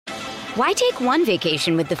Why take one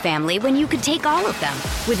vacation with the family when you could take all of them?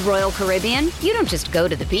 With Royal Caribbean, you don't just go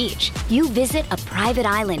to the beach. You visit a private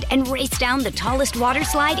island and race down the tallest water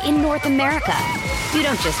slide in North America. You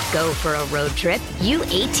don't just go for a road trip. You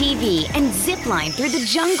ATV and zip line through the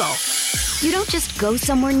jungle. You don't just go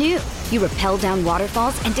somewhere new. You rappel down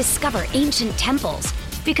waterfalls and discover ancient temples.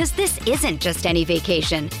 Because this isn't just any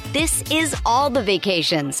vacation. This is all the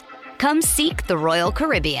vacations. Come seek the Royal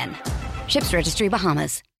Caribbean. Ships Registry,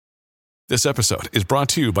 Bahamas. This episode is brought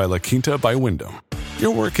to you by La Quinta by Wyndham.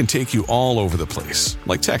 Your work can take you all over the place,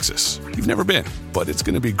 like Texas. You've never been, but it's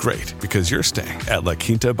going to be great because you're staying at La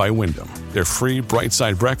Quinta by Wyndham. Their free Bright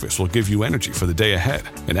Side breakfast will give you energy for the day ahead.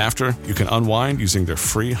 And after, you can unwind using their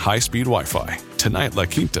free high-speed Wi-Fi. Tonight, La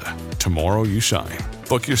Quinta. Tomorrow, you shine.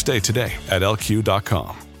 Book your stay today at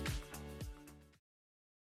lq.com.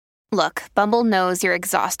 Look, Bumble knows you're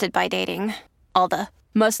exhausted by dating. All the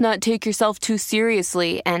must not take yourself too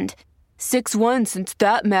seriously and 6'1" since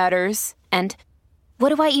that matters. And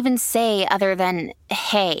what do I even say other than,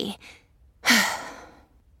 hey?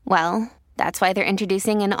 Well, that's why they're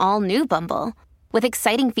introducing an all-new Bumble with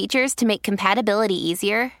exciting features to make compatibility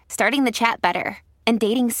easier, starting the chat better, and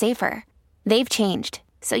dating safer. They've changed,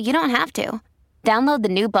 so you don't have to. Download the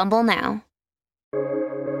new Bumble now.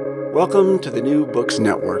 Welcome to the New Books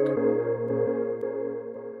Network.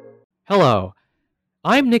 Hello,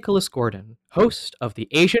 I'm Nicholas Gordon, host of the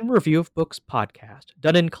Asian Review of Books podcast,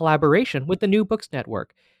 done in collaboration with the New Books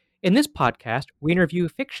Network. In this podcast, we interview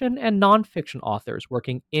fiction and nonfiction authors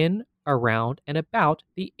working in, around, and about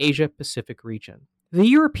the Asia-Pacific region. The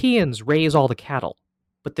Europeans raise all the cattle,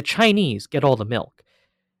 but the Chinese get all the milk.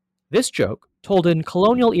 This joke, told in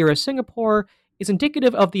colonial-era Singapore, is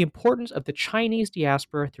indicative of the importance of the Chinese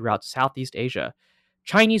diaspora throughout Southeast Asia.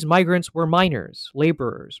 Chinese migrants were miners,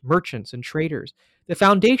 laborers, merchants, and traders, the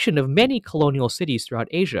foundation of many colonial cities throughout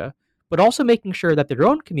Asia, but also making sure that their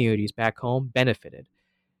own communities back home benefited.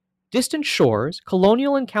 Distant Shores,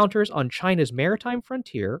 Colonial Encounters on China's Maritime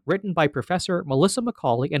Frontier, written by Professor Melissa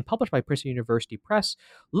Macaulay and published by Princeton University Press,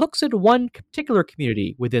 looks at one particular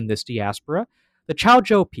community within this diaspora, the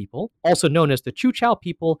Chaozhou people, also known as the Chuchao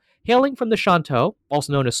people, hailing from the Shantou,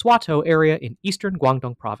 also known as Swato area in eastern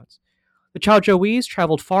Guangdong province. The Chaozhouese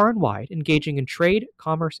traveled far and wide, engaging in trade,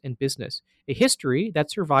 commerce, and business, a history that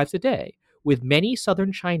survives today, with many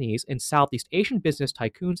southern Chinese and Southeast Asian business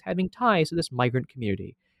tycoons having ties to this migrant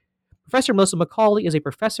community. Professor Melissa Macaulay is a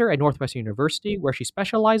professor at Northwestern University, where she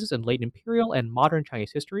specializes in late imperial and modern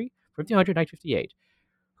Chinese history from 1500 to 1958.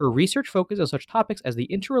 Her research focuses on such topics as the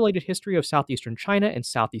interrelated history of southeastern China and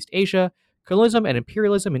Southeast Asia, colonialism and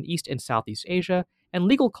imperialism in East and Southeast Asia, and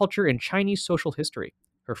legal culture in Chinese social history.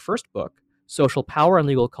 Her first book, Social Power and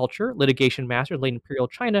Legal Culture, Litigation Masters in Late Imperial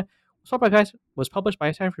China, was published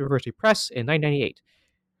by Stanford University Press in 1998.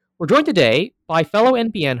 We're joined today by fellow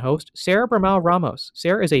NBN host Sarah Bramao Ramos.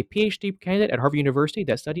 Sarah is a PhD candidate at Harvard University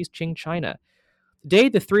that studies Qing China. Today,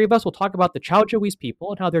 the three of us will talk about the Chaozhouese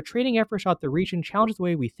people and how their trading efforts throughout the region challenge the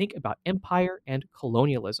way we think about empire and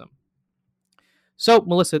colonialism. So,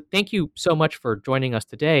 Melissa, thank you so much for joining us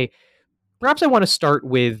today. Perhaps I want to start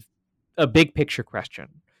with a big picture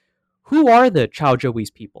question. Who are the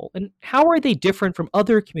Chaozhouese people, and how are they different from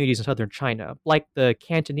other communities in southern China, like the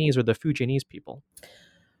Cantonese or the Fujianese people?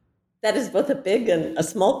 That is both a big and a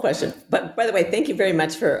small question. But by the way, thank you very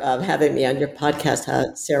much for having me on your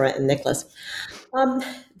podcast, Sarah and Nicholas.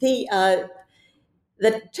 The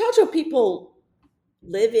Chaozhou people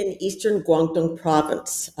live in eastern Guangdong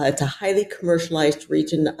province. It's a highly commercialized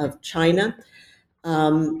region of China.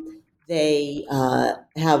 They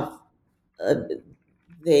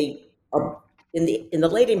are in the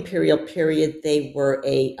late imperial period. They were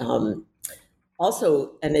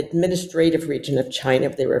also an administrative region of China.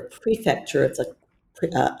 They were a prefecture of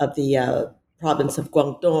the province of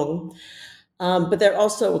Guangdong, but they're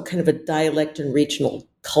also kind of a dialect and regional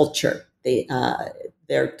culture.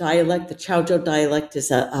 Their dialect, the Chaozhou dialect,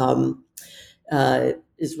 is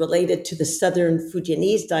related to the southern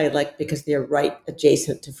Fujianese dialect because they're right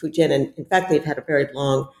adjacent to Fujian, and in fact, they've had a very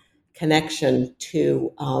long connection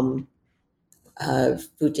to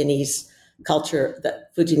Fujianese culture,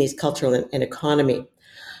 and economy.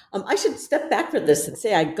 I should step back for this and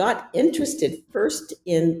say I got interested first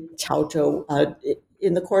in Chaozhou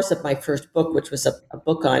in the course of my first book, which was a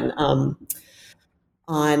book on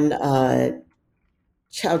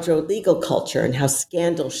Chaozhou legal culture and how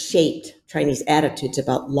scandal shaped Chinese attitudes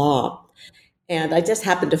about law. And I just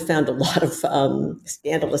happened to found a lot of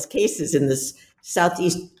scandalous cases in this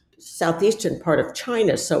southeastern part of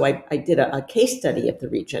China. So I did a case study of the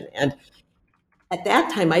region. And at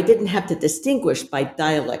that time, I didn't have to distinguish by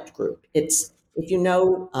dialect group. It's if you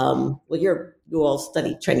know, you all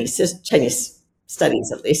study Chinese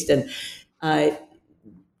studies at least, and uh,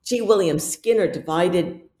 G. William Skinner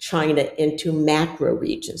divided China into macro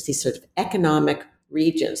regions, these sort of economic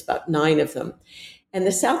regions, about 9 of them. And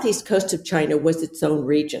the southeast coast of China was its own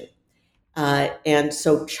region. And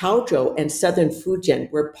so Chaozhou and southern Fujian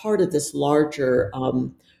were part of this larger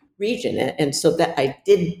region. And so that I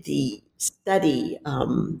did the study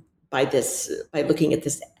by looking at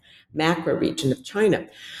this macro region of China.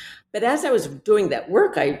 But as I was doing that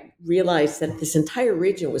work, I realized that this entire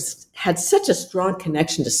region had such a strong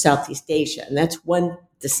connection to Southeast Asia, and that's one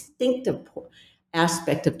distinctive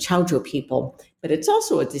aspect of Chaozhou people. But it's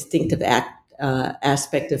also a distinctive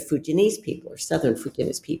aspect of Fujianese people or Southern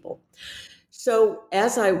Fujianese people. So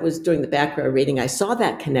as I was doing the background reading, I saw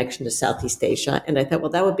that connection to Southeast Asia, and I thought,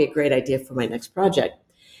 well, that would be a great idea for my next project.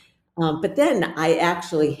 But then I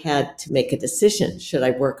actually had to make a decision. Should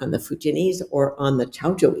I work on the Fujianese or on the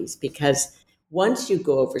Chaozhouese? Because once you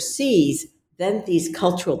go overseas, then these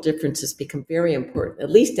cultural differences become very important, at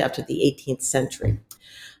least after the 18th century.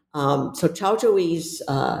 So Chaozhouese,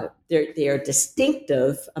 they are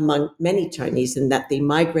distinctive among many Chinese in that they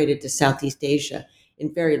migrated to Southeast Asia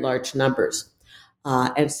in very large numbers.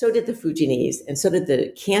 And so did the Fujianese, and so did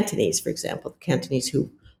the Cantonese, for example, the Cantonese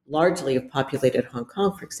who largely have populated Hong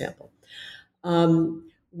Kong, for example.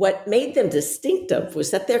 What made them distinctive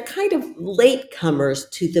was that they're kind of latecomers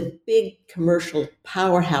to the big commercial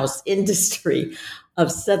powerhouse industry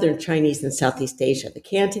of Southern Chinese and Southeast Asia. The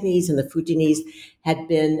Cantonese and the Fujianese had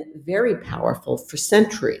been very powerful for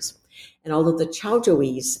centuries. And although the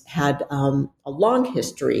Chaozhouese had a long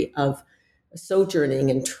history of sojourning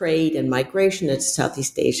and trade and migration into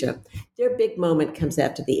Southeast Asia, their big moment comes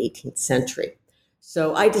after the 18th century.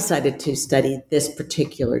 So I decided to study this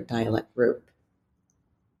particular dialect group.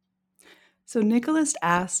 So Nicholas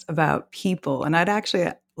asked about people, and I'd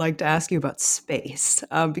actually like to ask you about space,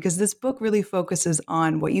 because this book really focuses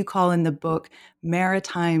on what you call in the book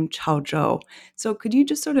maritime Chaozhou. So could you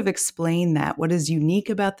just sort of explain that? What is unique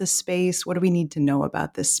about this space? What do we need to know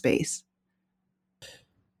about this space?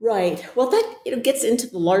 Right. Well, that gets into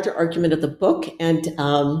the larger argument of the book, and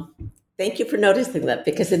thank you for noticing that,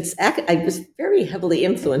 because I was very heavily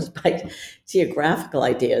influenced by geographical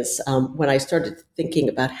ideas when I started thinking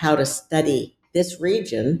about how to study this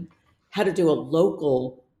region, how to do a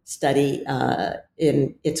local study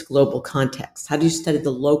in its global context. How do you study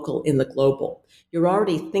the local in the global? You're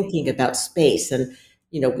already thinking about space and,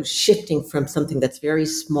 shifting from something that's very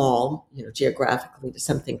small, geographically, to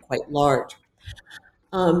something quite large.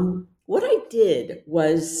 What I did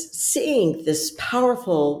was, seeing this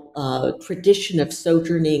powerful tradition of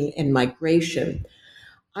sojourning and migration,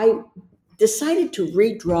 I decided to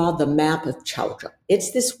redraw the map of Chaozhou.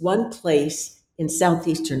 It's this one place in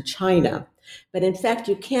southeastern China, but in fact,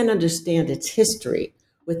 you can't understand its history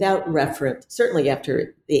without reference, certainly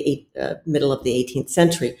after the middle of the 18th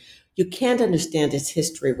century, you can't understand its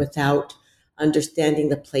history without understanding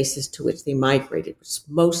the places to which they migrated, which was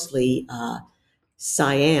mostly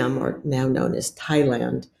Siam, or now known as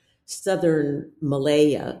Thailand, southern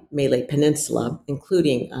Malay Peninsula,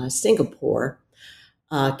 including Singapore,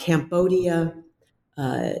 Cambodia,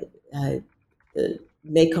 the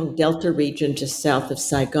Mekong Delta region just south of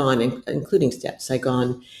Saigon, including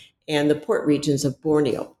Saigon, and the port regions of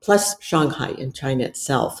Borneo, plus Shanghai in China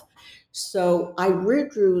itself. So I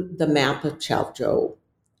redrew the map of Chaozhou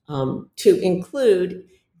to include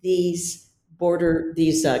these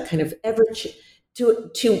kind of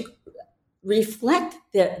to reflect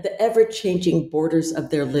the ever-changing borders of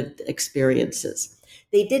their lived experiences.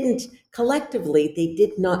 They did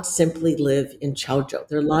not simply live in Chaozhou.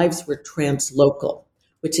 Their lives were translocal,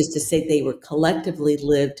 which is to say they were collectively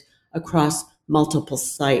lived across multiple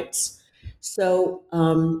sites. So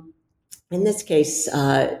in this case,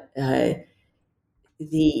 their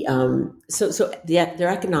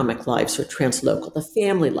economic lives were translocal. The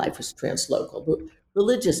family life was translocal.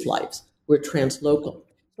 Religious lives were translocal.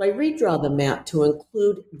 So I redraw the map to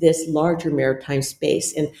include this larger maritime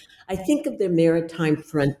space. And I think of the maritime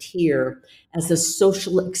frontier as a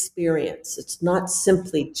social experience. It's not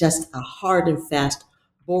simply just a hard and fast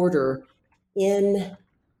border in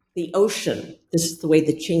the ocean. This is the way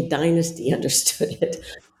the Qing dynasty understood it,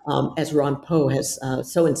 as Ron Poe has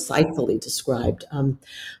so insightfully described.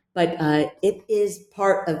 But it is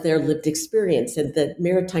part of their lived experience, and the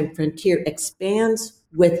maritime frontier expands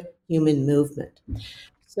with human movement.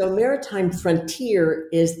 So maritime frontier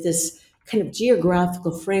is this kind of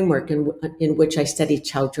geographical framework in which I study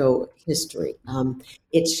Chaozhou history.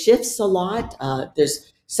 It shifts a lot.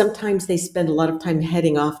 Sometimes they spend a lot of time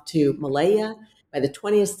heading off to Malaya, by the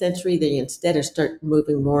 20th century, they instead start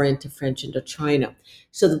moving more into French Indochina.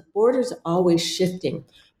 So the borders are always shifting.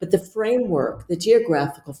 But the framework, the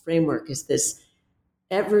geographical framework, is this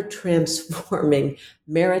ever-transforming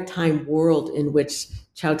maritime world in which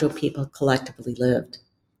Chaozhou people collectively lived.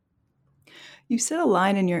 You said a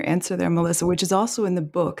line in your answer there, Melissa, which is also in the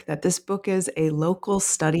book, that this book is a local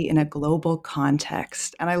study in a global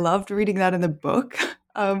context. And I loved reading that in the book.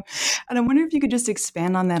 And I wonder if you could just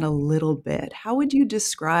expand on that a little bit. How would you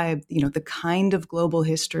describe, the kind of global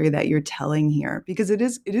history that you're telling here? Because it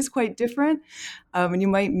is quite different, and you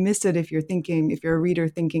might miss it if you're a reader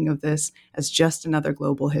thinking of this as just another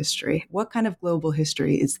global history. What kind of global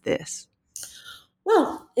history is this?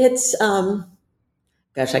 Well, it's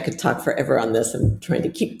gosh, I could talk forever on this. I'm trying to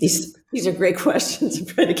keep these are great questions. I'm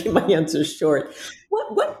trying to keep my answers short.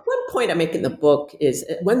 One point I make in the book is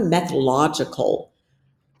one methodological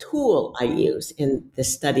tool I use in the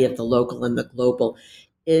study of the local and the global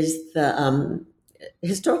is the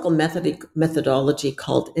historical methodology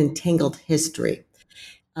called entangled history.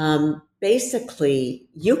 Basically,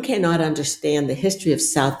 you cannot understand the history of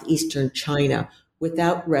Southeastern China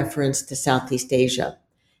without reference to Southeast Asia.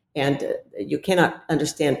 And you cannot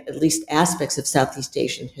understand at least aspects of Southeast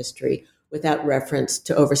Asian history without reference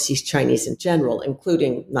to overseas Chinese in general,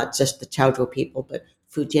 including not just the Chaozhou people, but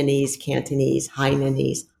Fujianese, Cantonese,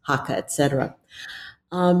 Hainanese, Hakka, etc.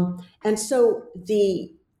 And so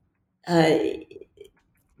the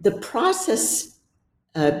process,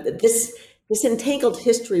 this entangled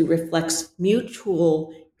history reflects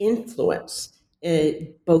mutual influence,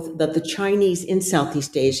 both the Chinese in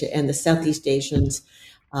Southeast Asia and the Southeast Asians,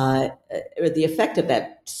 or the effect of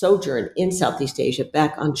that sojourn in Southeast Asia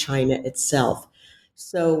back on China itself.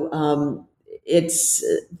 So it's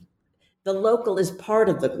the local is part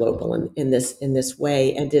of the global in this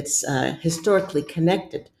way, and it's historically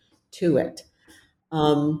connected to it.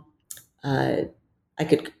 I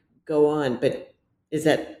could go on, but is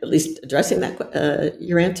that at least addressing that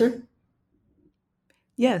your answer?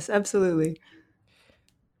 Yes, absolutely.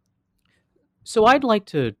 So I'd like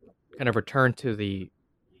to kind of return to the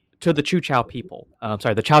Chuchao people.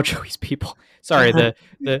 The Chaozhouese people. Sorry,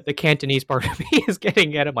 the Cantonese part of me is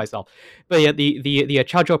getting ahead of myself. But yeah, the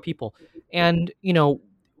Chaozhou people, and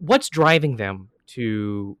what's driving them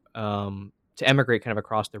to emigrate kind of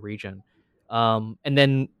across the region, and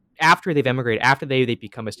then after they've emigrated, after they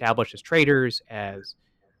become established as traders, as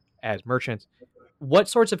merchants, what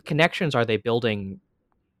sorts of connections are they building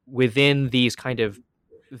within these kind of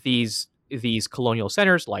these colonial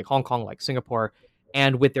centers like Hong Kong, like Singapore,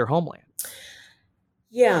 and with their homeland?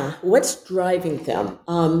 Yeah, what's driving them?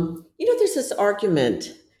 There's this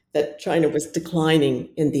argument that China was declining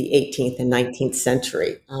in the 18th and 19th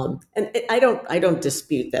century, and I don't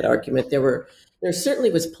dispute that argument. There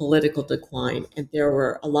certainly was political decline, and there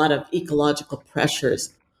were a lot of ecological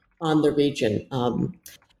pressures on the region.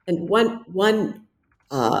 And one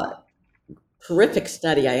horrific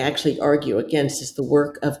study I actually argue against is the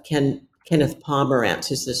work of Kenneth Pomerantz,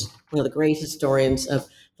 who's one of the great historians of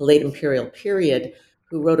the late imperial period,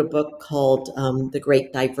 who wrote a book called The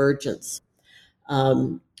Great Divergence,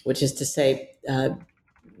 which is to say,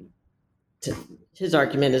 his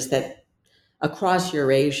argument is that across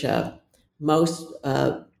Eurasia, most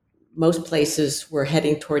places were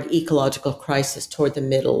heading toward ecological crisis toward the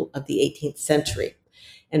middle of the 18th century.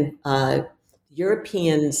 And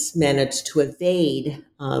Europeans managed to evade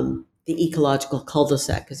the ecological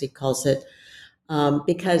cul-de-sac, as he calls it,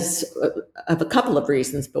 because of a couple of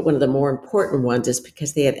reasons, but one of the more important ones is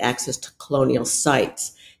because they had access to colonial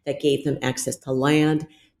sites that gave them access to land,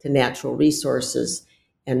 to natural resources,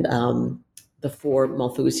 and the four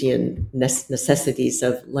Malthusian necessities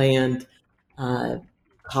of land,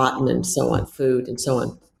 cotton, and so on, food, and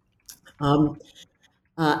so on.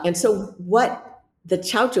 And so what the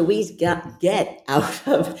Chaozhouese get out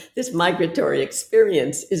of this migratory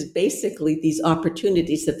experience is basically these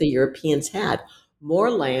opportunities that the Europeans had.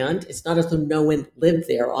 More land. It's not as though no one lived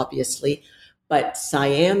there, obviously, but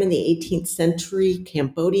Siam in the 18th century,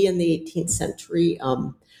 Cambodia in the 18th century,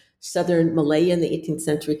 Southern Malaya in the 18th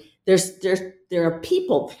century. There are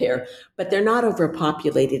people there, but they're not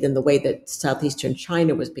overpopulated in the way that Southeastern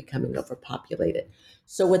China was becoming overpopulated.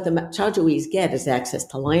 So what the Chaozhouese get is access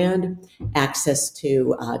to land, access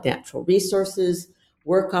to natural resources,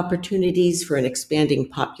 work opportunities for an expanding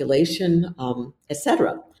population,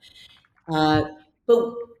 etc.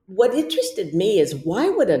 But what interested me is, why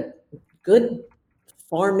would a good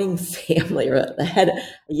farming family, or a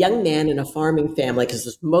young man in a farming family, because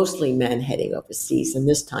it's mostly men heading overseas in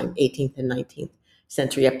this time, 18th and 19th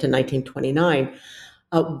century up to 1929,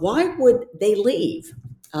 why would they leave?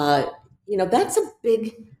 that's a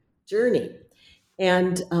big journey.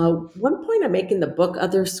 And one point I make in the book,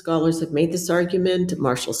 other scholars have made this argument,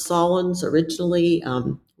 Marshall Solons originally,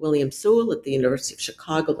 William Sewell at the University of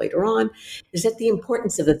Chicago later on, is that the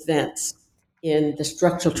importance of events in the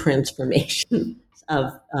structural transformation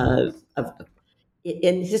of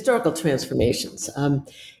in historical transformations.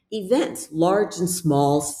 Events, large and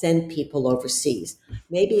small, send people overseas.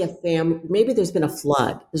 Maybe there's been a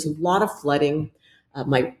flood. There's a lot of flooding.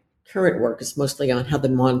 My current work is mostly on how the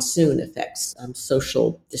monsoon affects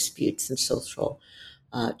social disputes and social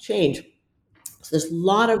change. So there's a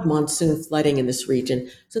lot of monsoon flooding in this region.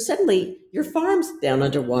 So suddenly your farm's down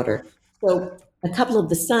underwater. So a couple of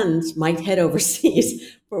the sons might head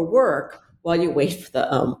overseas for work while you wait for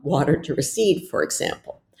the water to recede, for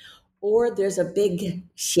example. Or there's a big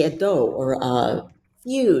xiedo or a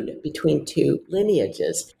feud between two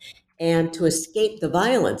lineages. And to escape the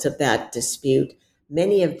violence of that dispute,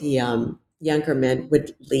 many of the younger men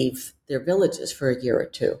would leave their villages for a year or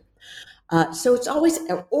two. So it's always,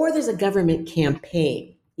 or there's a government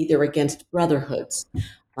campaign, either against brotherhoods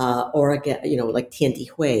or against, like Tian Di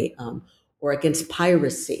Hui, or against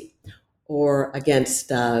piracy, or against,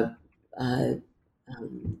 well,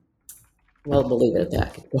 we'll leave it at that. I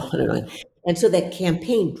could go on and on. And so that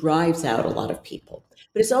campaign drives out a lot of people.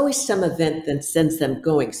 But it's always some event that sends them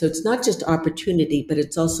going. So it's not just opportunity, but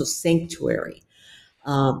it's also sanctuary.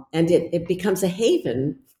 And it becomes a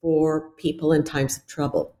haven for people in times of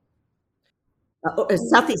trouble.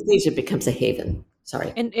 Southeast Asia becomes a haven.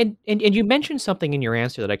 Sorry. And you mentioned something in your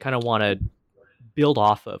answer that I kind of want to build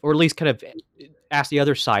off of, or at least kind of ask the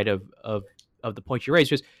other side of the point you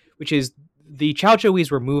raised, which is the Chaozhouis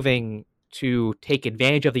were moving to take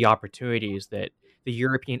advantage of the opportunities that the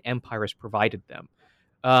European empires provided them.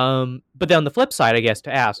 But then on the flip side, I guess,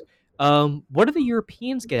 to ask, what do the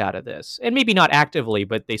Europeans get out of this? And maybe not actively,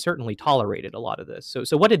 but they certainly tolerated a lot of this.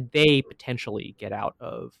 So what did they potentially get out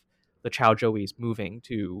of the Chaozhouis moving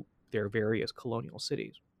to their various colonial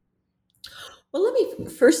cities? Well, let me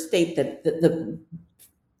first state that the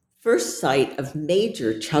first site of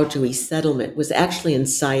major Chaozhoui settlement was actually in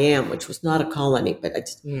Siam, which was not a colony, but I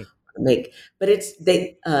just but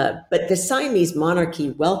the Siamese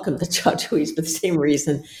monarchy welcomed the Chaozhouis for the same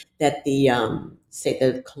reason that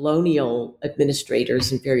the colonial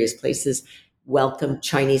administrators in various places welcomed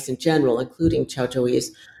Chinese in general, including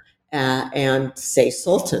Chaozhouis, and say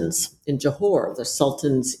sultans in Johor. The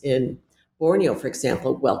sultans in Borneo, for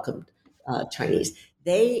example, welcomed Chinese.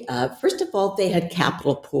 They, first of all, they had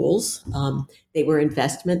capital pools. They were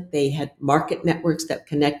investment. They had market networks that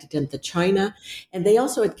connected them to China, and they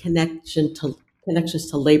also had connections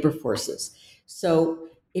to labor forces. So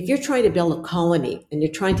if you're trying to build a colony and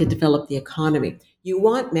you're trying to develop the economy, you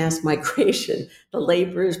want mass migration. The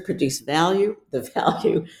laborers produce value. The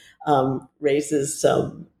value raises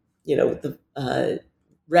the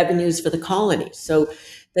revenues for the colony. So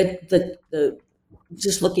the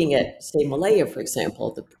just looking at, say, Malaya, for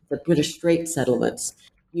example, the British Strait settlements,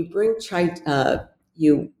 you bring China,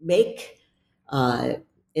 you make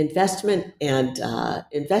investment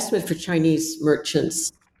for Chinese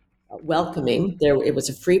merchants welcoming. It was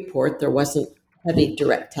a free port. There wasn't heavy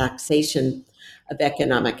direct taxation of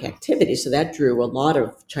economic activity, so that drew a lot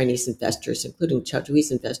of Chinese investors, including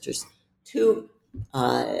Chaozhouis investors, to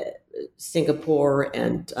Singapore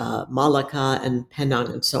and Malacca and Penang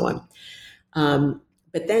and so on.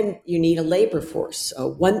 But then you need a labor force.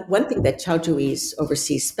 One thing that Chaozhouis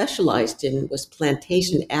overseas specialized in was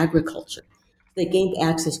plantation agriculture. They gained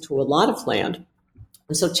access to a lot of land.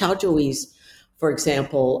 And so Chaozhouis, for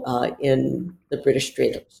example, in the British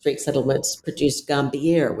Strait settlements, produced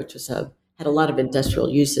gambier, which had a lot of industrial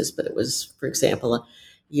uses, but it was, for example,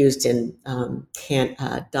 used in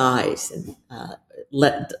dyes and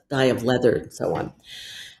dye of leather and so on.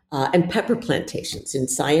 And pepper plantations. In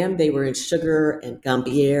Siam, they were in sugar and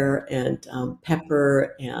gambier and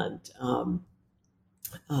pepper and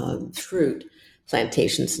fruit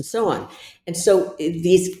plantations and so on. And so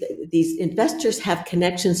these investors have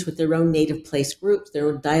connections with their own native place groups, their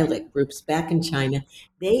own dialect groups back in China.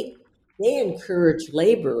 They encourage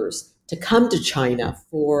laborers to come to China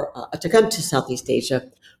to come to Southeast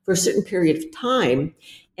Asia for a certain period of time.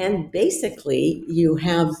 And basically, you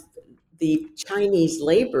have the Chinese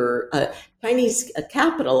Chinese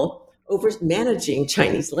capital over managing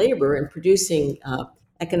Chinese labor and producing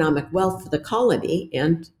economic wealth for the colony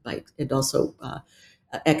and also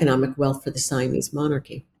economic wealth for the Siamese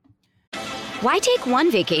monarchy. Why take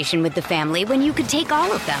one vacation with the family when you could take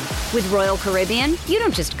all of them? With Royal Caribbean, you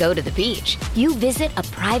don't just go to the beach. You visit a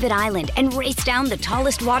private island and race down the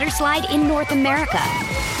tallest water slide in North America.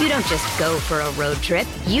 You don't just go for a road trip.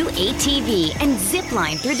 You ATV and zip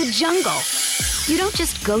line through the jungle. You don't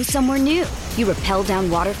just go somewhere new. You rappel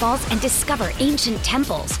down waterfalls and discover ancient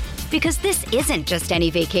temples. Because this isn't just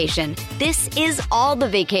any vacation. This is all the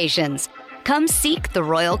vacations. Come seek the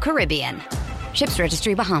Royal Caribbean. Ships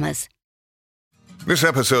Registry, Bahamas. This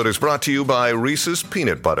episode is brought to you by Reese's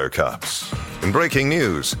Peanut Butter Cups. In breaking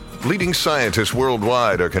news, leading scientists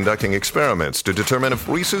worldwide are conducting experiments to determine if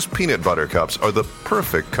Reese's Peanut Butter Cups are the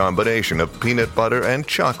perfect combination of peanut butter and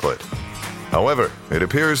chocolate. However, it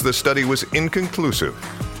appears the study was inconclusive,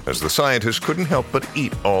 as the scientists couldn't help but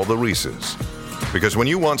eat all the Reese's. Because when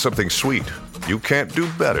you want something sweet, you can't do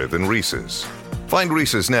better than Reese's. Find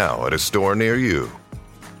Reese's now at a store near you.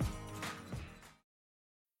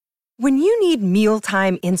 When you need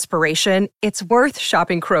mealtime inspiration, it's worth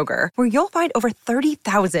shopping Kroger, where you'll find over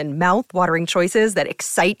 30,000 mouth-watering choices that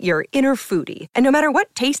excite your inner foodie. And no matter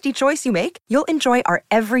what tasty choice you make, you'll enjoy our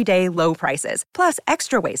everyday low prices, plus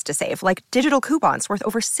extra ways to save, like digital coupons worth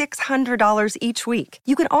over $600 each week.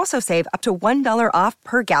 You can also save up to $1 off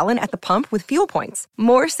per gallon at the pump with fuel points.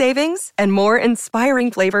 More savings and more inspiring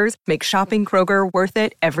flavors make shopping Kroger worth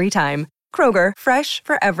it every time. Kroger, fresh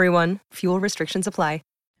for everyone. Fuel restrictions apply.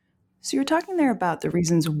 So you're talking there about the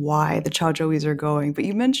reasons why the Chaozhouis are going, but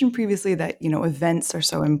you mentioned previously that, events are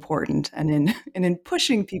so important and in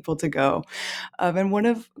pushing people to go. And one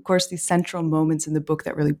of course, the central moments in the book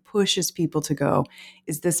that really pushes people to go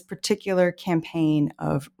is this particular campaign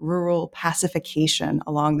of rural pacification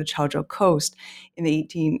along the Chaozhou coast in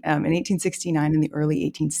 1869 and the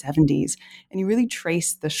early 1870s. And you really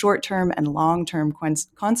trace the short-term and long-term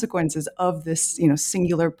consequences of this,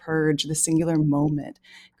 singular purge, the singular moment.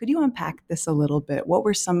 Could you unpack this a little bit? What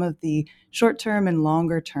were some of the short-term and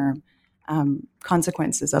longer-term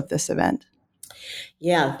consequences of this event?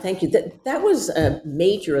 Yeah, thank you. That was a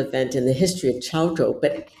major event in the history of Chaozhou,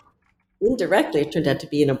 but indirectly it turned out to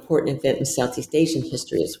be an important event in Southeast Asian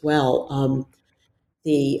history as well.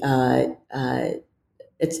 It's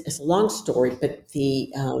a long story, but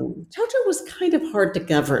the Chaozhou was kind of hard to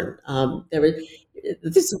govern.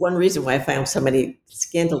 This is one reason why I found so many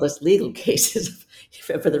scandalous legal cases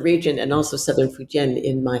for the region and also Southern Fujian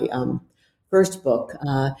in my first book.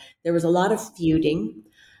 There was a lot of feuding,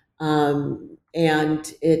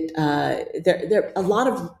 and a lot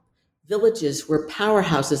of villages were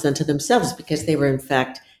powerhouses unto themselves because they were in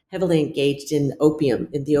fact heavily engaged in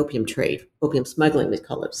the opium trade, opium smuggling, we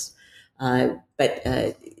call it. But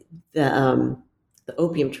the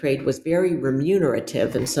opium trade was very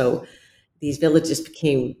remunerative, and so these villages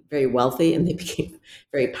became very wealthy and they became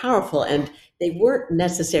very powerful, and they weren't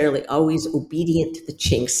necessarily always obedient to the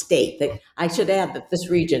Qing state. I should add that this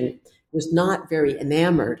region was not very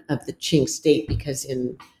enamored of the Qing state because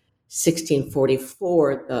in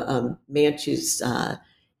 1644, the Manchus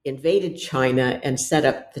invaded China and set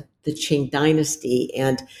up the Qing dynasty,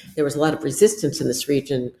 and there was a lot of resistance in this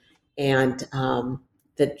region. And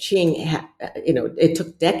the Qing, it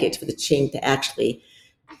took decades for the Qing to actually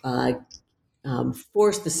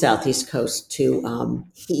force the Southeast Coast to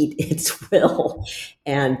heed its will.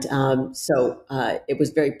 And so it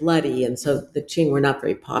was very bloody. And so the Qing were not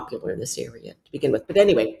very popular in this area to begin with. But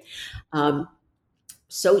anyway,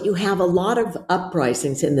 so you have a lot of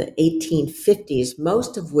uprisings in the 1850s,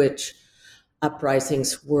 most of which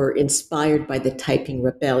uprisings were inspired by the Taiping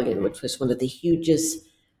Rebellion, which was one of the hugest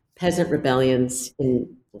peasant rebellions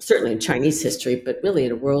certainly in Chinese history, but really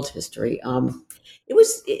in world history.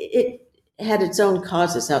 It had its own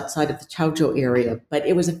causes outside of the Chaozhou area, but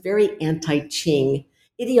it was a very anti-Qing.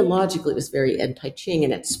 Ideologically, it was very anti-Qing,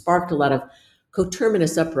 and it sparked a lot of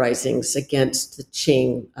coterminous uprisings against the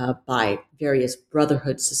Qing by various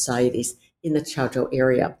brotherhood societies in the Chaozhou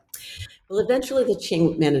area. Well, eventually the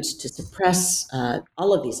Qing managed to suppress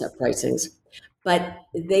all of these uprisings, but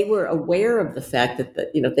they were aware of the fact that the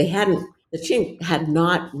Qing had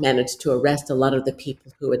not managed to arrest a lot of the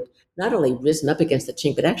people who had not only risen up against the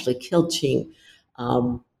Qing, but actually killed Qing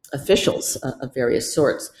officials of various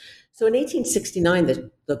sorts. So in 1869,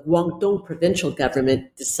 the Guangdong provincial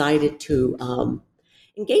government decided to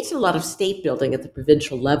engage in a lot of state building at the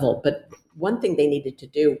provincial level. But one thing they needed to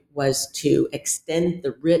do was to extend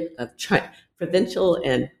the writ of provincial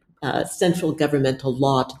and central governmental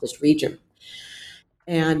law to this region.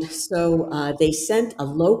 And so they sent a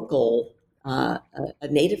local, a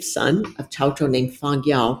native son of Chaozhou named Fang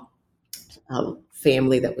Yao,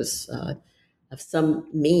 family that was of some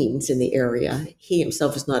means in the area. He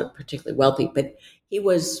himself was not particularly wealthy, but he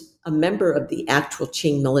was a member of the actual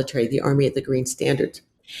Qing military, the Army of the Green Standards.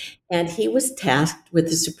 And he was tasked with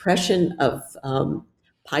the suppression of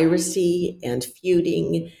piracy and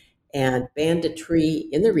feuding and banditry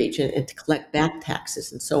in the region and to collect back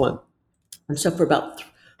taxes and so on. And so for about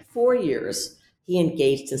 4 years, he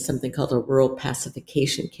engaged in something called a rural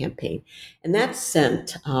pacification campaign. And that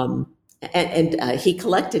sent, he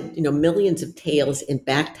collected, millions of taels in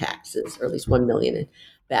back taxes, or at least 1 million in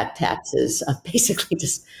back taxes, basically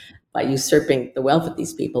just by usurping the wealth of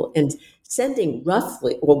these people and sending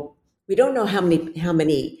roughly, well, we don't know how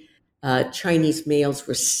many Chinese males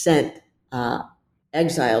were sent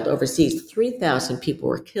exiled overseas. 3,000 people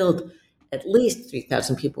were killed. At least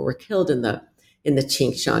 3,000 people were killed in the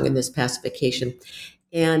Xinjiang in this pacification,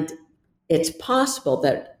 and it's possible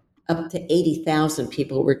that up to 80,000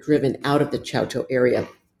 people were driven out of the Chaozhou area,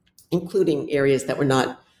 including areas that were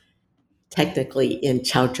not technically in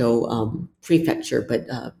Chaozhou prefecture, but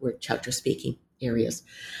were Chaozhou-speaking areas.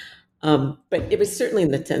 But it was certainly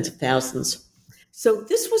in the tens of thousands. So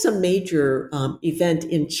this was a major event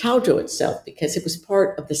in Chaozhou itself because it was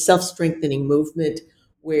part of the self-strengthening movement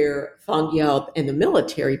where Fang Yao and the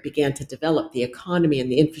military began to develop the economy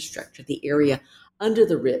and the infrastructure of the area under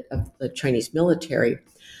the writ of the Chinese military.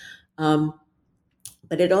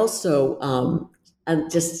 But it also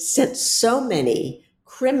just sent so many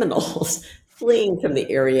criminals fleeing from the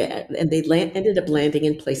area, and they ended up landing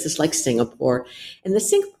in places like Singapore. And the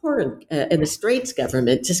Singapore and the Straits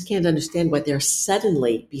government just can't understand why they're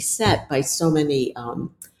suddenly beset by so many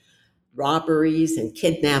robberies and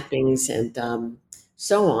kidnappings and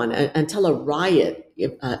so on, until a riot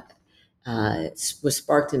was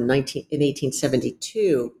sparked in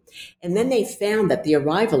 1872. And then they found that the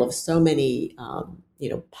arrival of so many,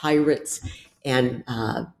 pirates and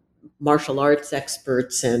martial arts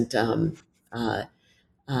experts and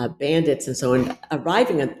bandits and so on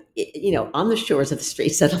arriving on the shores of the Strait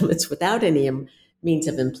settlements without any means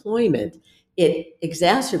of employment, it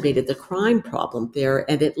exacerbated the crime problem there,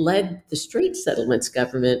 and it led the Strait settlements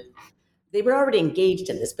government. They were already engaged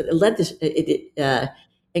in this, but it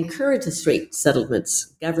encouraged the Strait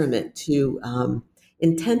settlements government to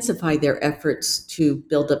intensify their efforts to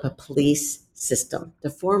build up a police system, to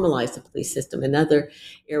formalize the police system and other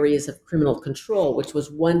areas of criminal control, which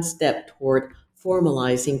was one step toward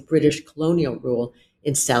formalizing British colonial rule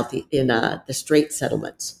in the Strait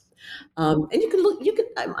settlements. And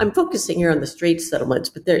I'm focusing here on the Strait settlements,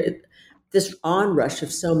 but this onrush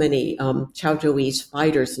of so many Chaozhouese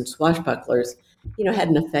fighters and swashbucklers, had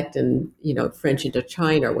an effect in, French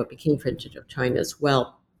Indochina, or what became French Indochina as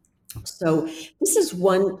well. So this is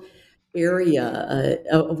one area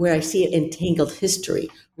where I see an entangled history,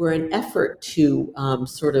 where an effort to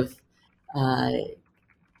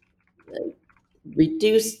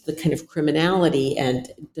reduce the kind of criminality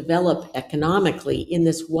and develop economically in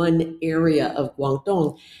this one area of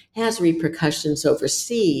Guangdong has repercussions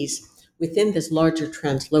overseas within this larger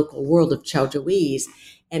translocal world of Chaozhouese,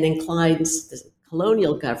 and inclines the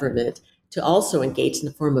colonial government to also engage in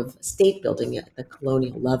the form of state building at the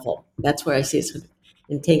colonial level. That's where I see this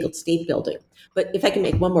entangled state building. But if I can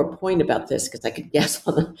make one more point about this, because I could guess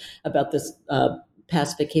about this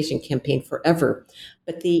pacification campaign forever,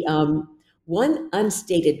 but the one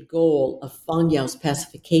unstated goal of Fang Yao's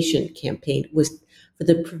pacification campaign was for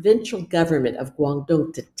the provincial government of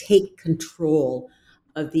Guangdong to take control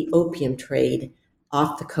of the opium trade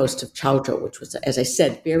off the coast of Chaozhou, which was, as I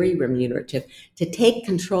said, very remunerative, to take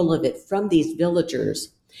control of it from these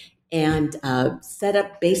villagers and set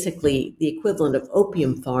up basically the equivalent of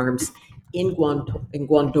opium farms in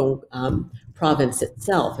Guangdong province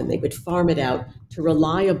itself. And they would farm it out to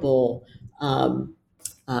reliable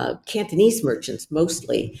Cantonese merchants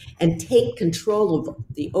mostly, and take control of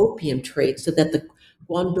the opium trade so that the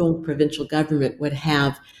Guangdong provincial government would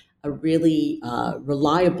have a really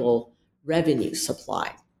reliable revenue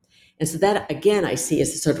supply. And so that, again, I see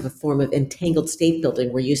as a sort of a form of entangled state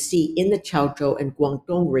building, where you see in the Chaozhou and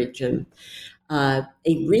Guangdong region a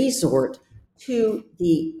resort to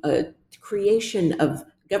the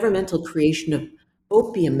governmental creation of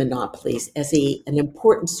opium monopolies as an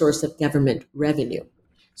important source of government revenue.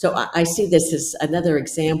 So I see this as another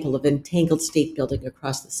example of entangled state building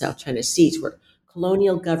across the South China Seas, where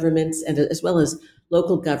colonial governments and as well as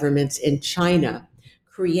local governments in China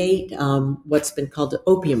create what's been called the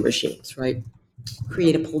opium regimes, right?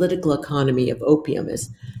 Create a political economy of opium, as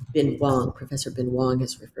Professor Bin Wang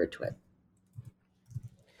has referred to it.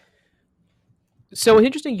 So it's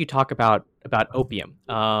interesting you talk about opium,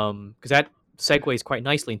 because that segues quite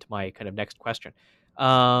nicely into my kind of next question,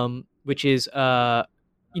 which is,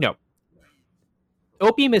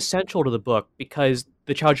 opium is central to the book because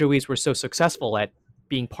the Chaozhouis were so successful at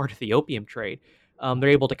being part of the opium trade. They're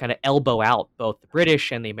able to kind of elbow out both the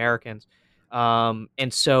British and the Americans.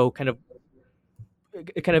 And so can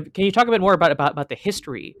you talk a bit more about the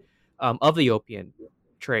history of the opium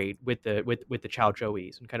trade with the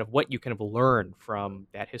Chaozhouis and kind of what you kind of learn from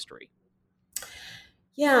that history?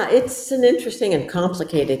 Yeah, it's an interesting and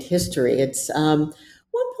complicated history. It's one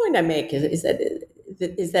point I make is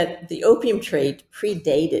that the opium trade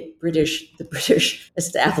predated the British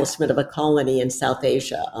establishment of a colony in South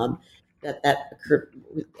Asia. That occurred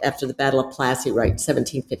after the Battle of Plassey, right,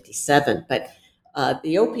 1757. But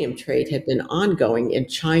the opium trade had been ongoing in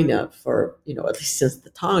China for, at least since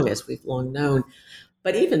the Tang, as we've long known.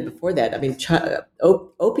 But even before that, I mean,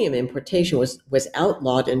 opium importation was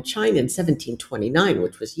outlawed in China in 1729,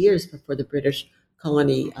 which was years before the British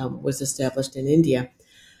colony was established in India.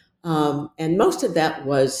 And most of that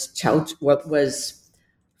was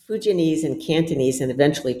Fujianese and Cantonese and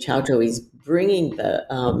eventually Chaozhouis bringing the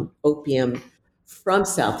opium from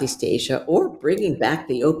Southeast Asia, or bringing back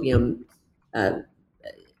the opium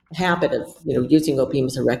habit of using opium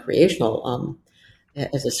as a recreational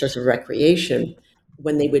as a source of recreation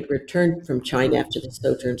when they would return from China after the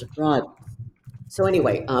sojourns abroad. So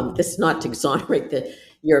anyway, this is not to exonerate the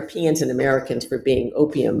Europeans and Americans for being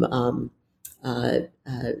opium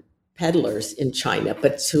peddlers in China,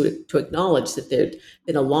 but to acknowledge that there'd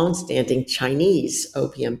been a longstanding Chinese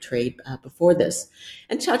opium trade before this,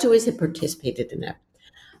 and Chaozhouis had participated in that.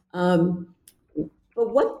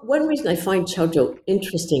 But one reason I find Chaozhou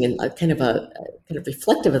interesting and kind of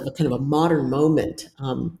reflective of a kind of a modern moment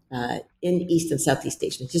in East and Southeast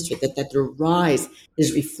Asian history, that the rise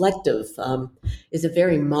is reflective, is a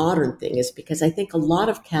very modern thing, is because I think a lot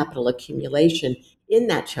of capital accumulation in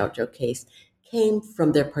that Chaozhou case came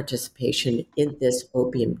from their participation in this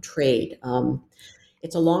opium trade.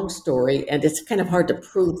 It's a long story, and it's kind of hard to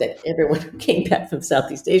prove that everyone who came back from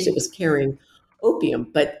Southeast Asia was carrying opium,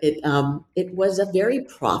 but it was a very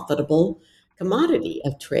profitable commodity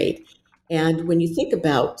of trade. And when you think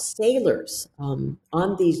about sailors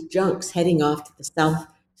on these junks heading off to the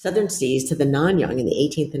southern seas to the Nanyang in the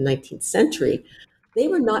 18th and 19th century, they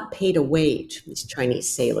were not paid a wage, these Chinese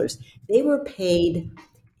sailors. They were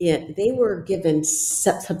given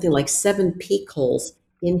something like 7 peak holes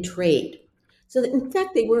in trade. So that, in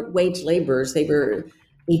fact, they weren't wage laborers. They were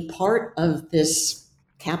a part of this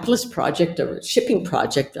capitalist project or shipping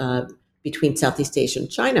project between Southeast Asia and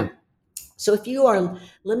China. So if you are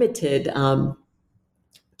limited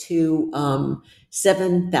to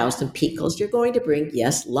 7,000 peak holes, you're going to bring,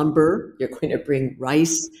 yes, lumber, you're going to bring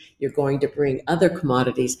rice, you're going to bring other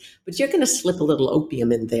commodities, but you're going to slip a little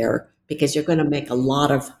opium in there because you're going to make a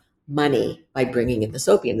lot of money by bringing in this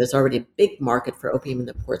opium. There's already a big market for opium in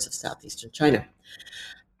the ports of southeastern China.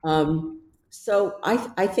 So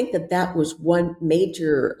I think that was one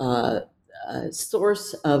major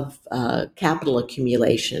source of capital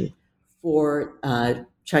accumulation for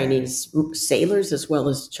Chinese sailors as well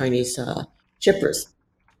as Chinese shippers.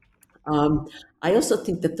 I also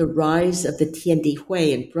think that the rise of the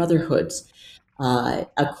Tiandihui and brotherhoods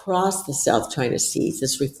across the South China Seas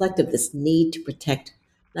is reflective of this need to protect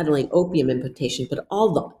not only opium importation, but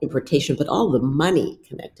all the money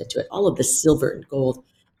connected to it, all of the silver and gold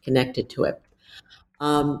connected to it.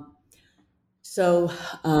 So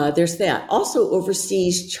there's that. Also,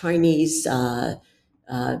 overseas Chinese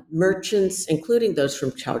merchants, including those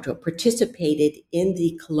from Chaozhou, participated in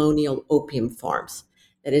the colonial opium farms.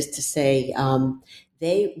 That is to say,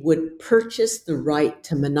 they would purchase the right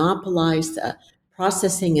to monopolize the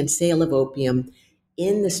processing and sale of opium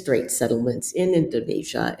in the Strait settlements in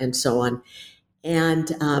Indonesia and so on. And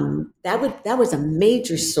that was a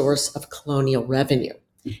major source of colonial revenue.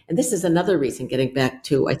 And this is another reason, getting back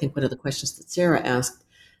to, I think, one of the questions that Sarah asked,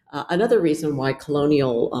 another reason why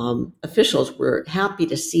colonial officials were happy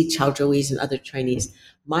to see Chaozhouis and other Chinese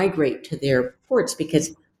migrate to their ports,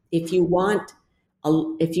 because if you want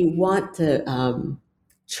to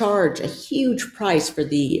charge a huge price for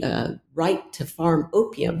the right to farm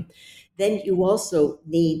opium, then you also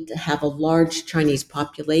need to have a large Chinese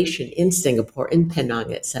population in Singapore, in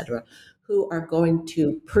Penang, etc., who are going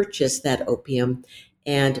to purchase that opium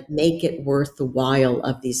and make it worth the while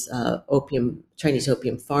of these Chinese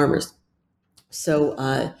opium farmers. So,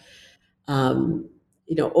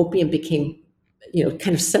 opium became,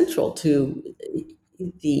 kind of central to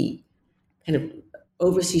the kind of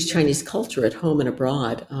overseas Chinese culture at home and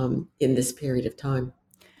abroad in this period of time.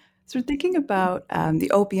 So thinking about the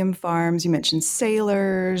opium farms, you mentioned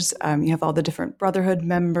sailors. You have all the different brotherhood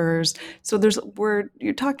members. So we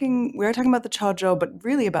are talking about the Chaozhou, but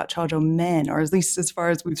really about Chaozhou men, or at least as far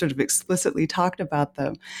as we've sort of explicitly talked about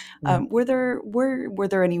them. Were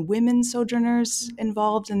there any women sojourners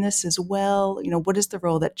involved in this as well? What is the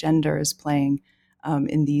role that gender is playing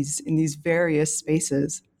in these various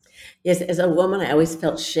spaces? Yes, as a woman, I always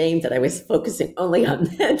felt shame that I was focusing only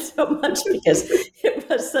on men so much because it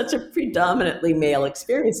was such a predominantly male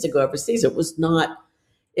experience to go overseas. It was not,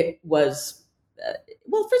 it was,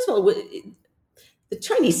 well, first of all, the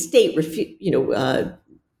Chinese state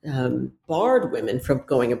barred women from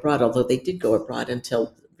going abroad, although they did go abroad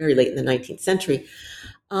until very late in the 19th century.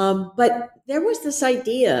 But there was this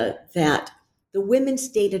idea that the women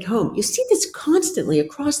stayed at home. You see this constantly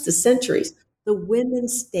across the centuries. The women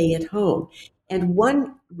stay at home. And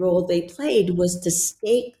one role they played was to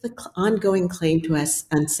stake the ongoing claim to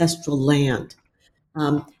ancestral land.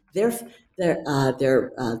 The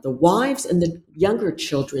wives and the younger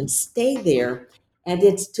children stay there, and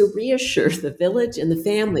it's to reassure the village and the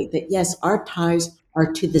family that, yes, our ties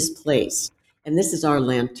are to this place, and this is our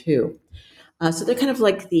land too. So they're kind of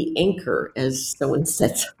like the anchor, as someone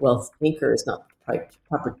said. Well, anchor is not the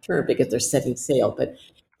proper term because they're setting sail, but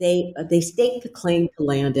they stake the claim to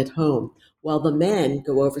land at home, while the men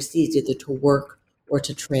go overseas either to work or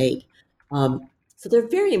to trade. So they're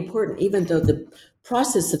very important, even though the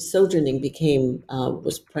process of sojourning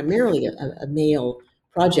was primarily a male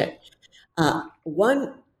project.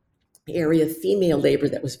 One area of female labor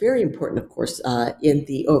that was very important, of course, in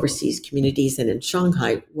the overseas communities and in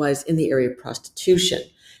Shanghai was in the area of prostitution.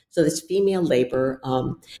 So this female labor,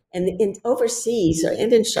 and in overseas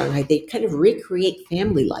and in Shanghai, they kind of recreate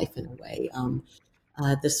family life in a way.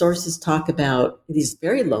 The sources talk about these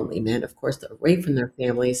very lonely men, of course, that are away from their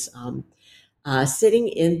families, sitting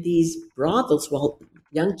in these brothels while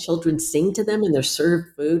young children sing to them and they're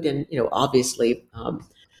served food and, obviously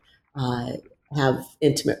have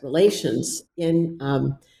intimate relations in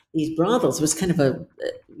these brothels. It was kind of a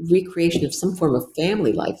recreation of some form of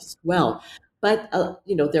family life as well. But,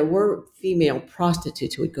 there were female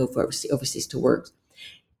prostitutes who would go for overseas to work.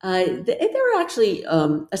 There were actually,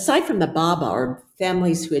 aside from the Baba, or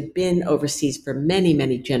families who had been overseas for many,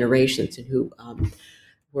 many generations and who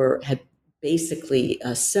had basically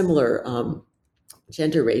similar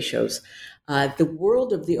gender ratios. The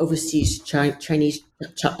world of the overseas Chinese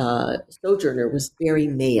sojourner was very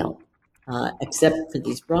male, except for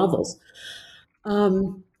these brothels.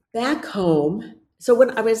 Back home, so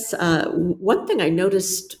when I was, one thing I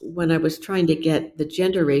noticed when I was trying to get the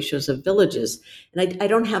gender ratios of villages, and I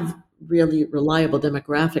don't have really reliable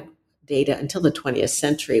demographic data until the 20th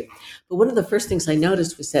century, but one of the first things I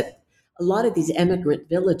noticed was that a lot of these immigrant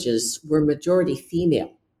villages were majority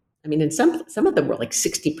female. I mean, and some of them were like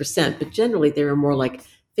 60%, but generally they were more like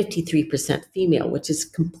 53% female, which is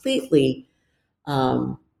completely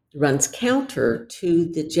runs counter to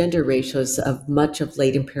the gender ratios of much of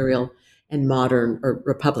late imperial and modern or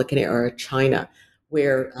Republican era China,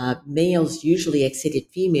 where males usually exceeded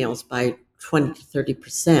females by 20 to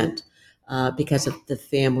 30% because of the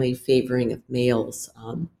family favoring of males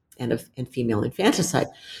and female infanticide.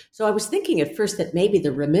 So I was thinking at first that maybe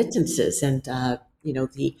the remittances and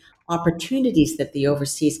the opportunities that the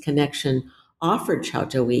overseas connection offered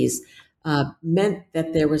Chaozhouese meant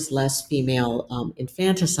that there was less female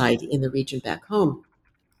infanticide in the region back home.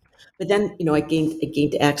 But then, I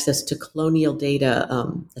gained access to colonial data,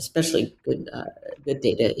 especially good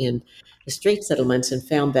data in the Strait settlements, and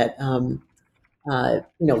found that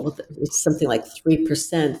it's something like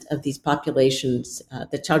 3% of these populations,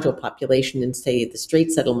 the Chaozhou population in, say, the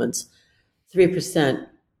Strait settlements, 3%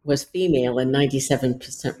 was female and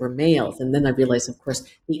 97% were males. And then I realized, of course,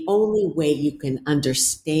 the only way you can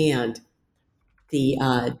understand the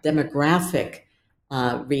demographic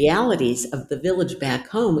realities of the village back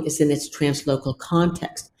home is in its translocal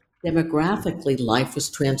context. Demographically, life was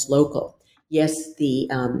translocal. Yes, the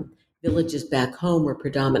villages back home were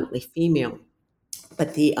predominantly female,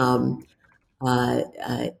 but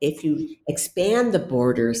if you expand the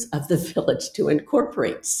borders of the village to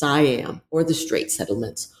incorporate Siam or the Strait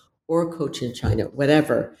settlements or Cochin China,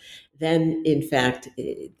 whatever, then in fact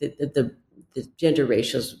the gender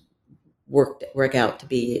ratios work out to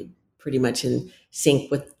be pretty much in sync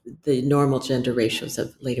with the normal gender ratios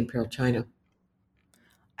of late imperial China.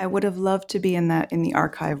 I would have loved to be in the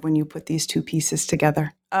archive when you put these two pieces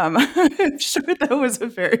together. I'm sure that was a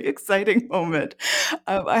very exciting moment.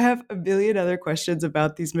 I have a billion other questions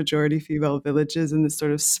about these majority female villages and this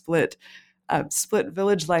sort of split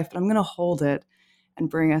village life, but I'm going to hold it and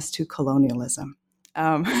bring us to colonialism.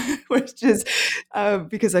 which is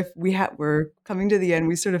because we're coming to the end.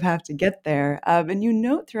 We sort of have to get there. And you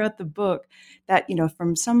note throughout the book that,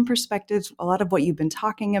 from some perspectives, a lot of what you've been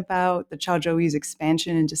talking about, the Chaozhouyi's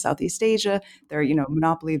expansion into Southeast Asia, their,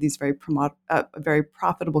 monopoly of these very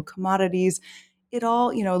profitable commodities, it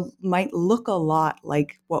all, might look a lot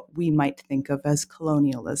like what we might think of as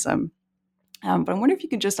colonialism. But I wonder if you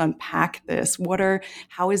could just unpack this.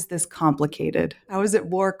 How is this complicated? How is it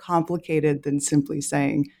more complicated than simply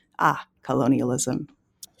saying, colonialism?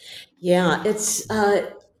 Yeah, it's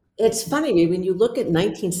funny when you look at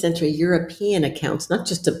 19th century European accounts, not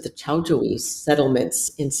just of the Chaozhouyi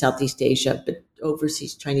settlements in Southeast Asia, but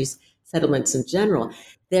overseas Chinese settlements in general,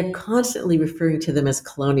 they're constantly referring to them as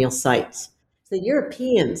colonial sites. So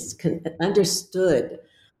Europeans understood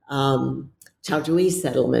Chaozhouyi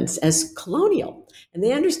settlements as colonial. And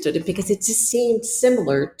they understood it because it just seemed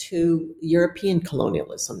similar to European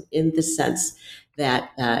colonialism in the sense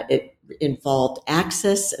that it involved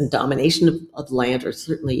access and domination of land, or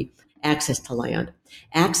certainly access to land,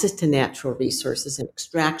 access to natural resources and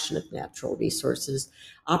extraction of natural resources,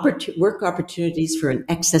 work opportunities for an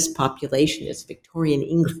excess population, as Victorian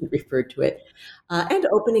England referred to it, and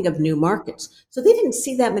opening of new markets. So they didn't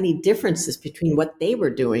see that many differences between what they were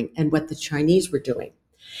doing and what the Chinese were doing.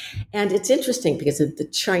 And it's interesting because the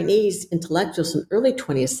Chinese intellectuals in the early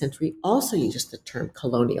 20th century also used the term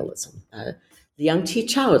colonialism. Liang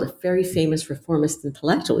Qichao, a very famous reformist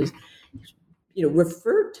intellectual,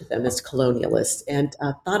 referred to them as colonialists and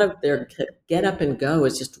thought of their get up and go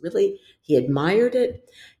as just really, he admired it.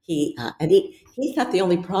 He thought the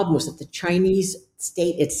only problem was that the Chinese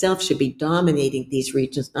state itself should be dominating these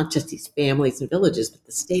regions, not just these families and villages, but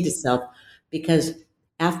the state itself, because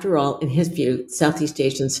after all, in his view, Southeast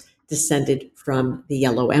Asians descended from the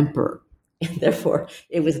Yellow Emperor, and therefore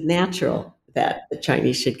it was natural that the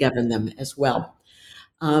Chinese should govern them as well.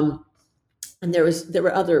 And there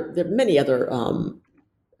were many other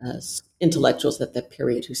intellectuals at that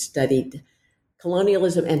period who studied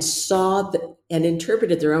colonialism and saw and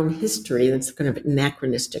interpreted their own history in this kind of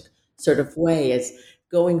anachronistic sort of way as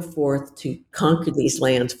going forth to conquer these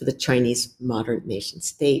lands for the Chinese modern nation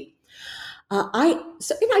state. I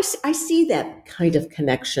see that kind of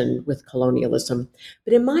connection with colonialism,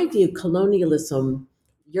 but in my view,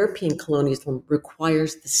 European colonialism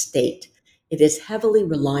requires the state. It is heavily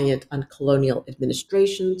reliant on colonial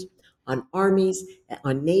administrations, on armies,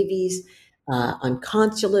 on navies, on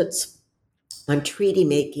consulates, on treaty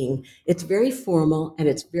making. It's very formal and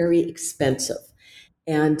it's very expensive.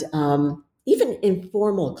 And even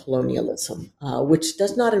informal colonialism, which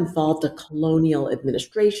does not involve the colonial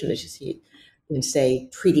administration, as you see in, say,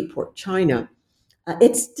 Treaty Port China,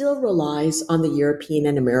 it still relies on the European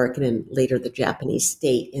and American and later the Japanese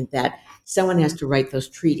state in that someone has to write those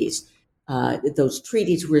treaties. Those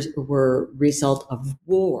treaties were result of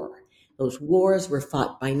war. Those wars were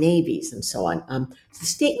fought by navies and so on. So the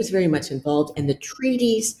state was very much involved, and the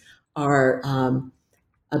treaties are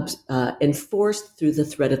enforced through the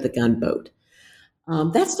threat of the gunboat.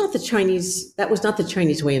 That was not the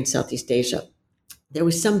Chinese way in Southeast Asia. There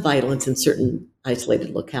was some violence in certain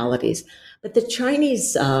isolated localities, but the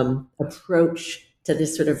Chinese approach to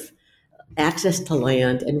this sort of access to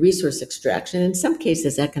land and resource extraction, in some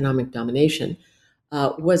cases economic domination,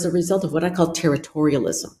 was a result of what I call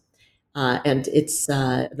territorialism. And it's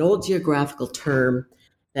an old geographical term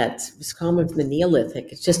that was common from the Neolithic.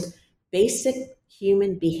 It's just basic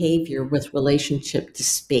human behavior with relationship to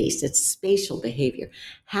space. It's spatial behavior.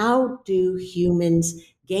 How do humans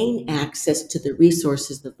gain access to the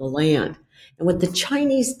resources of the land? And what the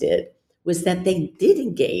Chinese did was that they did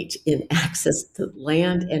engage in access to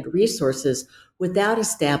land and resources without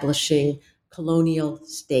establishing colonial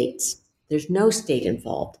states. There's no state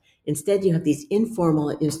involved. Instead, you have these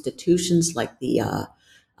informal institutions like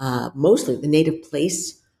mostly the native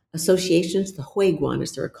place associations, the Huiguan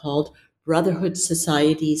as they're called, brotherhood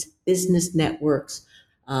societies, business networks,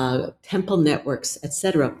 temple networks,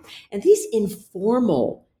 etc. And these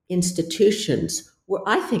informal institutions were,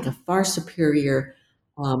 I think, a far superior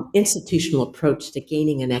institutional approach to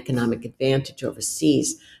gaining an economic advantage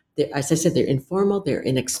overseas. As I said, they're informal, they're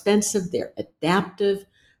inexpensive, they're adaptive.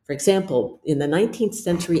 For example, in the 19th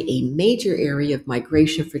century, a major area of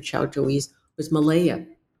migration for Chaozhouis was Malaya.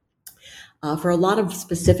 For a lot of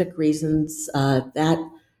specific reasons,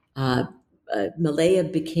 Malaya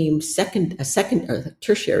became a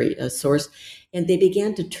tertiary source, and they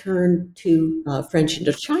began to turn to French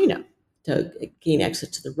Indochina to gain access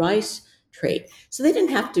to the rice trade. So they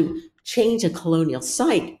didn't have to change a colonial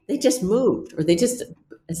site. They just moved, or they just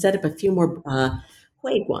set up a few more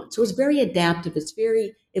Huiguan. So it's very adaptive. It's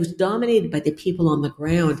very It was dominated by the people on the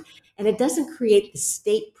ground, and it doesn't create the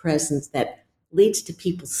state presence that leads to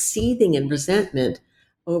people seething in resentment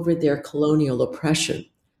over their colonial oppression.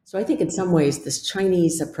 So I think in some ways this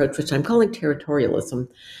Chinese approach, which I'm calling territorialism,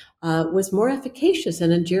 was more efficacious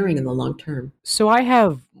and enduring in the long term. So I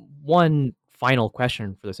have one final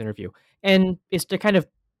question for this interview, and it's to kind of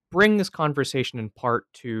bring this conversation in part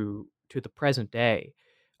to the present day.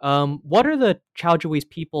 What are the Chaozhouese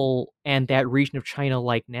people and that region of China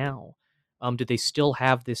like now? Do they still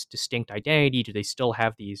have this distinct identity? Do they still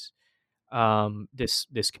have these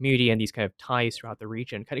this community and these kind of ties throughout the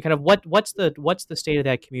region? Kind of what's the state of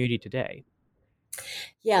that community today?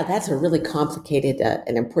 Yeah, that's a really complicated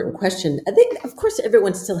and important question. I think, of course,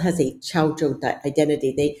 everyone still has a Chaozhou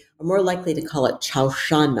identity. They are more likely to call it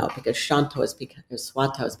Chaoshan now because Shantou has become, or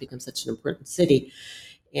Swatow has become such an important city.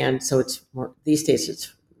 And so it's more, these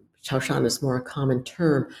days, Chaoshan is more a common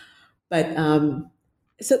term. But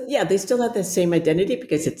so, yeah, they still have the same identity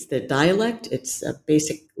because it's their dialect, it's a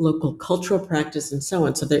basic local cultural practice, and so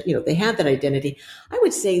on. So they have that identity. I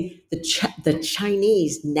would say the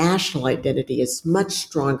Chinese national identity is much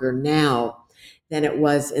stronger now than it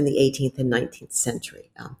was in the 18th and 19th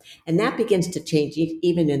century, and that begins to change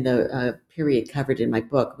even in the period covered in my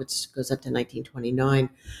book, which goes up to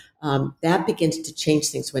 1929. That begins to change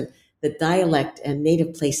things when the dialect and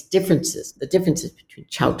native place differences, the differences between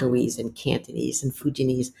Chaozhouese and Cantonese and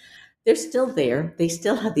Fujianese, they're still there. They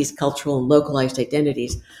still have these cultural and localized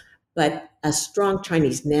identities, but a strong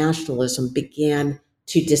Chinese nationalism began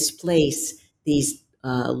to displace these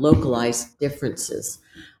localized differences.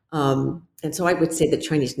 And so I would say that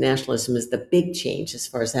Chinese nationalism is the big change as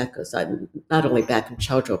far as that goes, not only back in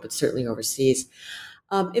Chaozhou, but certainly overseas.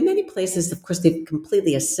 In many places, of course, they've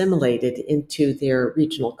completely assimilated into their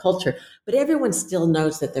regional culture, but everyone still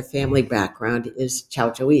knows that their family background is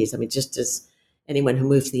Chaozhouese. I mean, just as anyone who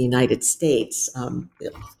moves to the United States,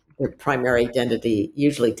 their primary identity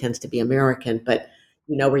usually tends to be American, but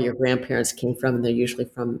you know where your grandparents came from, and they're usually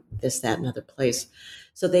from this, that, and other place.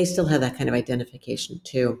 So they still have that kind of identification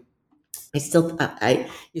too. You still have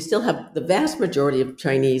the vast majority of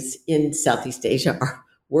Chinese in Southeast Asia are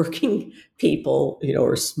working people,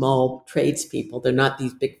 or small tradespeople. They're not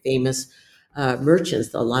these big famous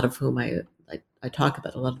merchants, a lot of whom I talk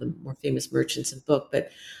about, a lot of the more famous merchants in the book, but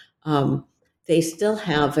they still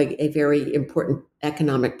have a very important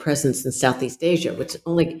economic presence in Southeast Asia, which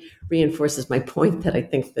only reinforces my point that I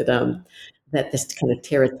think that that this kind of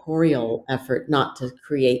territorial effort not to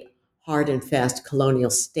create hard and fast colonial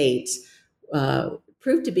states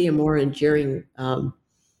proved to be a more enduring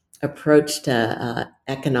approach to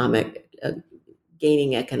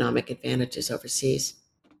gaining economic advantages overseas.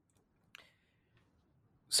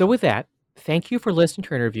 So with that, thank you for listening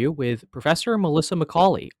to our interview with Professor Melissa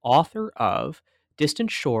Macaulay, author of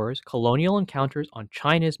Distant Shores, Colonial Encounters on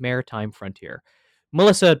China's Maritime Frontier.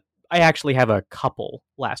 Melissa, I actually have a couple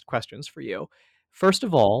last questions for you. First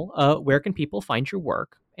of all, where can people find your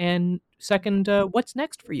work? And second, what's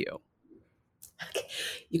next for you? Okay.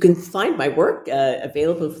 You can find my work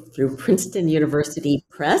available through Princeton University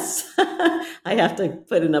Press. I have to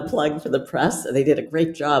put in a plug for the press. They did a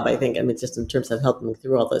great job, I think, just in terms of helping me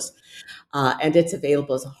through all this. And it's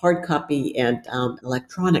available as a hard copy and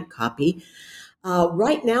electronic copy.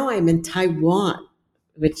 Right now, I'm in Taiwan,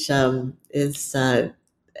 which is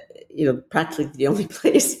practically the only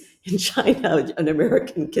place in China an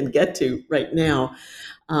American can get to right now.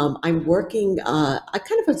 I'm working on a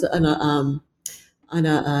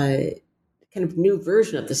kind of new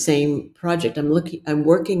version of the same project. I'm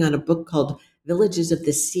working on a book called Villages of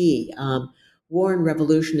the Sea, War and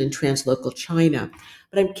Revolution in Translocal China.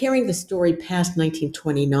 But I'm carrying the story past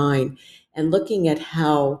 1929 and looking at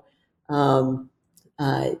how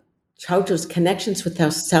Chaozhou's connections with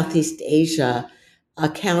Southeast Asia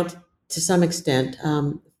account to some extent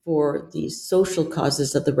for the social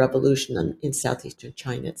causes of the revolution in southeastern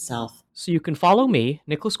China itself. So you can follow me,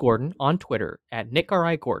 Nicholas Gordon, on Twitter at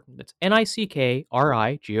NickRIGordon. That's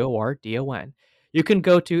NickRIGordon. You can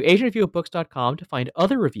go to AsianReviewOfBooks.com to find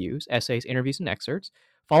other reviews, essays, interviews, and excerpts.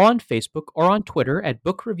 Follow on Facebook or on Twitter at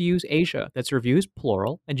Book Reviews Asia. That's reviews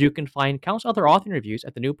plural. And you can find countless other author reviews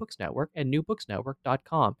at the New Books Network at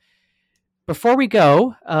newbooksnetwork.com. Before we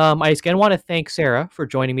go, I again want to thank Sarah for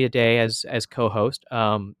joining me today as co-host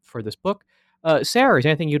for this book. Sarah, is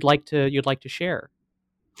there anything you'd like to share?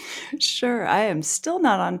 Sure. I am still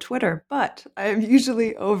not on Twitter, but I am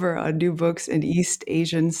usually over on New Books in East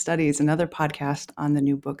Asian Studies, another podcast on the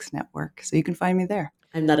New Books Network. So you can find me there.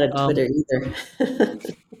 I'm not on Twitter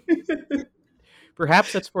either.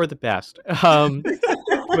 Perhaps that's for the best.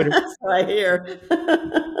 Twitter. That's what I hear.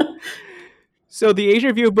 So the Asian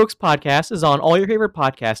Review of Books podcast is on all your favorite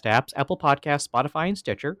podcast apps, Apple Podcasts, Spotify, and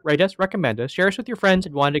Stitcher. Rate us, recommend us, share us with your friends,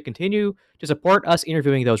 and want to continue to support us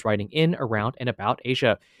interviewing those writing in, around, and about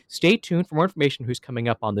Asia. Stay tuned for more information who's coming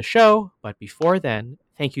up on the show. But before then,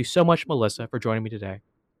 thank you so much, Melissa, for joining me today.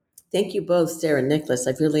 Thank you both, Sarah and Nicholas.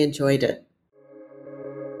 I've really enjoyed it.